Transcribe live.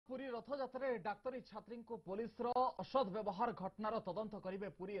पुरी रथयात्रा डाक्तरी छात्री को पुलिस असद व्यवहार घटनार तदंत करेंगे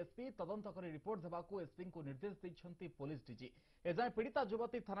पुरी एसपी तदंत कर रिपोर्ट देवाक एसपी को निर्देश देते पुलिस डीजी एजाए पीड़िता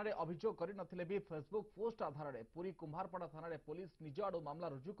युवती थाना अभियोग करनथिले भी फेसबुक पोस्ट आधार में पुरी कुंभारपड़ा थाना पुलिस निज आड़ मामला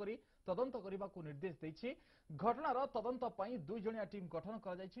रुजु कर तदंत करने को निर्देश देती घटनार तदंत पर 2 जणिया टीम गठन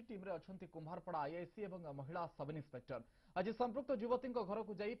कर टीम रे अछंती कुंभारपड़ा आईआईसी और महिला सब इन्स्पेक्टर आज संपृक्त युवती घर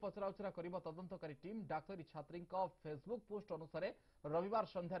को जाई पचराउचरा कर तदंतकारी टीम डाक्तरी छात्री फेसबुक पोस्ट अनुसार रविवार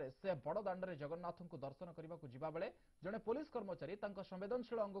संध्यारे से बड़दाण्डे जगन्नाथ को दर्शन करने को जिबा बेले जड़े पुलिस कर्मचारी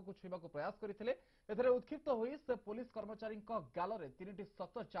संवेदनशील अंग को छुईवा प्रयास करते उत्क्षिप्त होई से पुलिस कर्मचारी गाल 3टी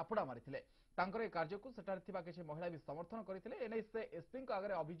शक्त चापुड़ा मारी कार्य को सेठारे किसी महिला भी समर्थन करते एने से एसपी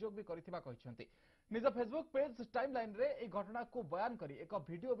आगे अभियोग भी करथिबा निज फेसबुक पेज टाइम लाइन रे ए घटना को बयान कर एक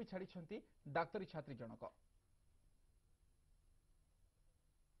वीडियो भी छाड़ी डाक्तरी छात्री जनक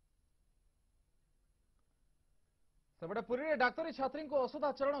सेपटे पुरी में डाक्तरी छात्री को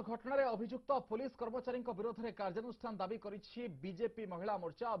असदाचरण घटना अभियुक्त पुलिस कर्मचारी विरोध में कार्यानुष्ठान दाबी करिछि बीजेपी महिला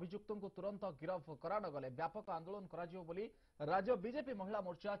मोर्चा अभियुक्तों को तुरंत गिरफ करा न गले व्यापक आंदोलन कराजियो बोली राज्य बीजेपी महिला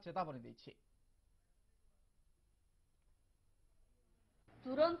मोर्चा चेतावनी देछि।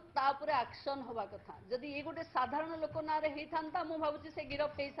 तुरंत तापुरे एक्शन होवा कथा जदि ये गोटे साधारण लोक ना रे हेई थांता मु भाबुछि से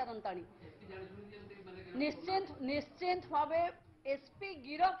गिरफ हेई सारंताणी निश्चिंत भावे एसपी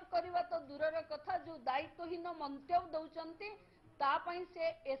गिरफ करवा तो दूरर कथा जो दायित्वहीन मंतव्य दौचंती तापई से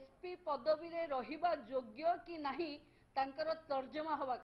एसपी पदवी रे रहिबा योग्य कि नहीं तांकर तर्जमा होवा